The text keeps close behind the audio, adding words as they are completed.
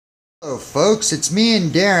Hello folks, it's me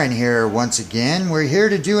and Darin here once again. We're here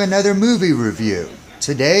to do another movie review.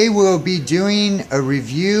 Today we'll be doing a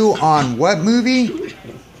review on what movie?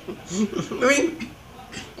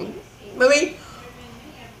 Movie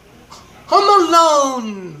Home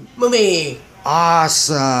Alone movie.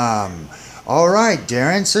 Awesome. Alright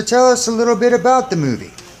Darin, so tell us a little bit about the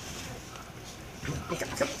movie.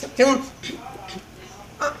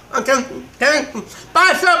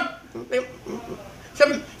 Buy some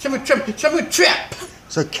trip.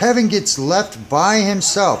 So Kevin gets left by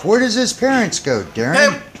himself. Where does his parents go,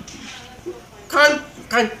 Darin?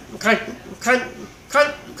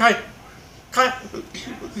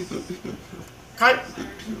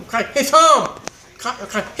 His home.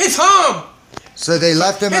 His home. So they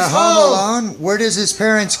left him at home alone? Where does his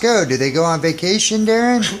parents go? Do they go on vacation,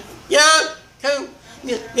 Darin? Yeah,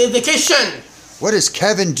 vacation. What does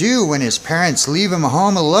Kevin do when his parents leave him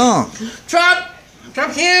home alone? Trap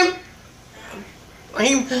him.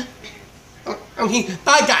 He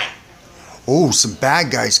bad guy. Oh, some bad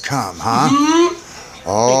guys come, huh? Mm-hmm.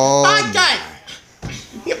 Oh. Bad guy.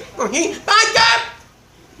 He bad guy.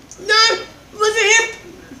 No, wasn't him.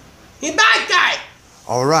 He bad guy.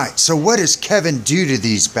 All right. So what does Kevin do to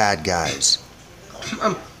these bad guys?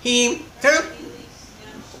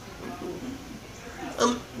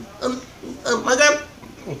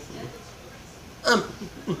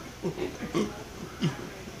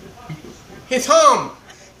 His home.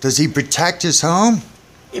 Does he protect his home?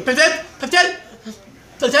 He protect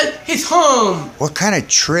his home. What kind of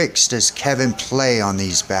tricks does Kevin play on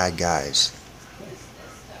these bad guys?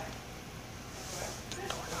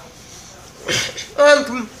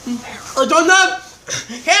 Doorknob.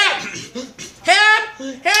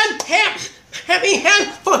 Heavy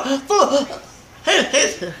hand for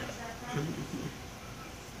his.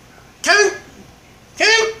 Kevin.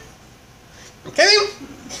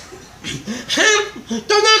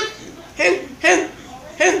 Doorknob.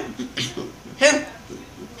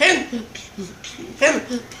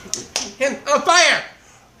 Hand on fire.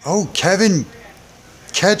 Oh, Kevin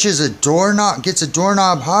catches a doorknob, gets a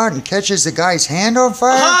doorknob hot and catches the guy's hand on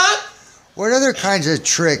fire? What other kinds of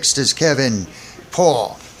tricks does Kevin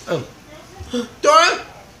pull? Dora?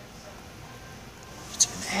 It's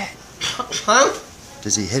in the head.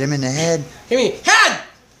 Does he hit him in the head? Hit me. Head!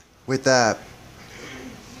 With a...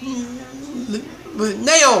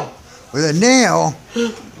 Nail. With a nail?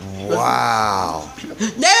 Wow.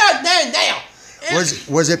 Nail.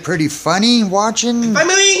 Was it pretty funny watching?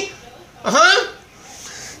 Family?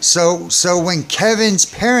 So when Kevin's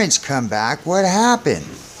parents come back, what happened?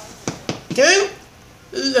 Kevin?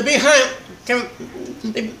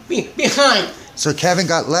 Behind. So Kevin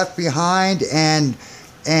got left behind and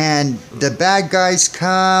the bad guys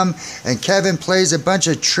come and Kevin plays a bunch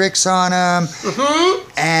of tricks on them.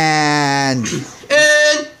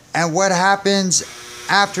 And what happens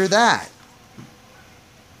after that?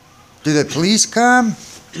 Do the police come?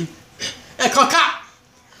 Cop.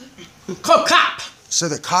 So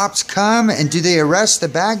the cops come and do they arrest the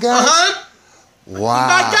bad guys? Wow.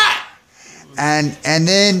 Bad guy. And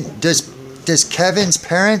then does Kevin's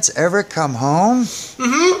parents ever come home?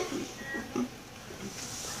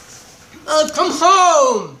 Come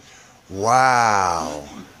home. Wow.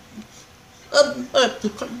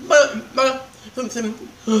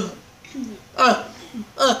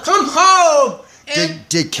 Come home.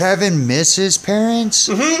 Did Kevin miss his parents?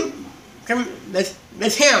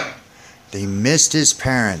 That's him. They missed his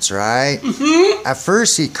parents, right? At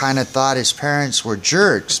first he kind of thought his parents were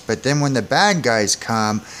jerks, but then when the bad guys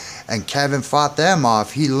come and Kevin fought them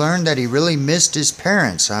off, he learned that he really missed his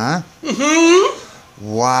parents, huh?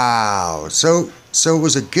 Wow. So it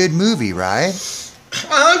was a good movie, right?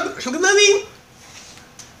 Good movie.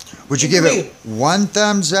 Would you give it 1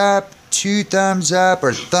 thumbs up, 2 thumbs up,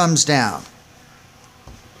 or thumbs down?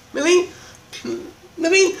 Movie.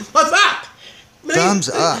 What's up? Thumbs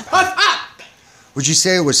up. What's up? Would you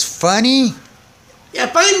say it was funny? Yeah,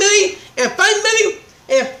 funny movie.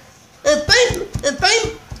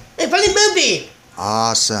 Funny movie.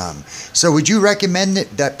 Awesome. So would you recommend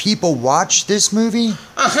that people watch this movie?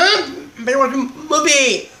 They watch a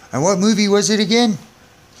movie. And what movie was it again?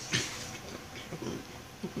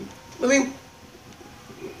 Movie.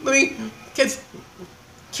 Kids.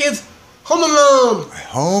 Home Alone.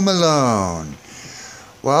 Home Alone.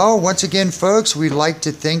 Well, once again, folks, we'd like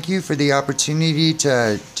to thank you for the opportunity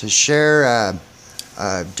to share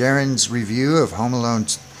Darin's review of Home Alone,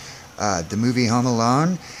 the movie Home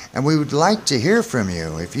Alone. And we would like to hear from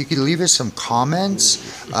you. If you could leave us some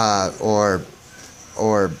comments or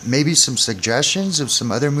maybe some suggestions of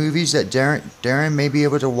some other movies that Darin may be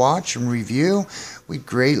able to watch and review, we'd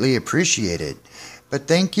greatly appreciate it. But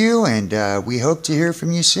thank you, and we hope to hear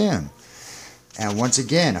from you soon. And once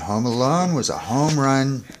again, Home Alone was a home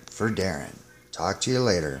run for Darin. Talk to you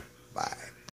later.